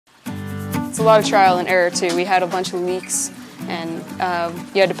a lot of trial and error too. We had a bunch of leaks and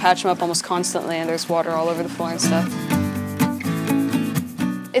you had to patch them up almost constantly, and there's water all over the floor and stuff.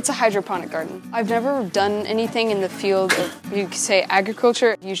 It's a hydroponic garden. I've never done anything in the field of, you could say,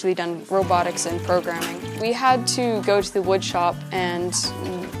 agriculture. I've usually done robotics and programming. We had to go to the wood shop and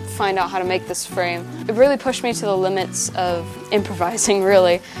find out how to make this frame. It really pushed me to the limits of improvising,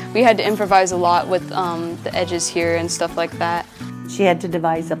 really. We had to improvise a lot with the edges here and stuff like that. She had to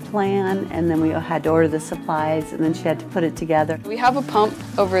devise a plan, and then we had to order the supplies, and then she had to put it together. We have a pump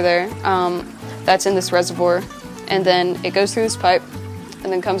over there that's in this reservoir, and then it goes through this pipe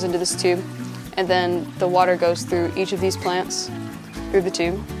and then comes into this tube, and then the water goes through each of these plants through the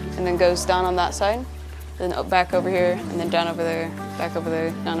tube, and then goes down on that side, then back over here, and then down over there, back over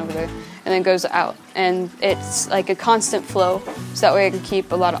there, down over there, and then goes out. And it's like a constant flow, so that way I can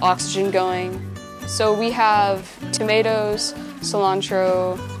keep a lot of oxygen going. So we have tomatoes,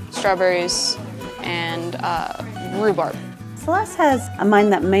 cilantro, strawberries, and rhubarb. Celeste has a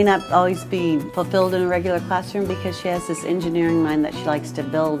mind that may not always be fulfilled in a regular classroom because she has this engineering mind that she likes to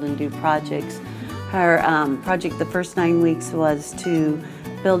build and do projects. Her project the first 9 weeks was to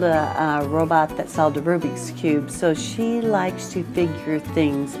build a robot that solved a Rubik's Cube, so she likes to figure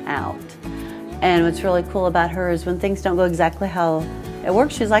things out. And what's really cool about her is when things don't go exactly how it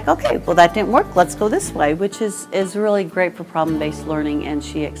works, she's like, okay, well that didn't work, let's go this way, which is really great for problem-based learning, and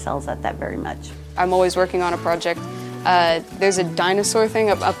she excels at that very much. I'm always working on a project. There's a dinosaur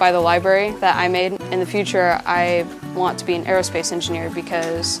thing up by the library that I made. In the future, I want to be an aerospace engineer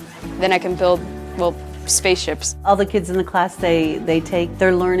because then I can build, well, spaceships. All the kids in the class, they take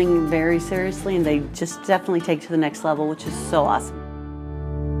their learning very seriously, and they just definitely take to the next level, which is so awesome.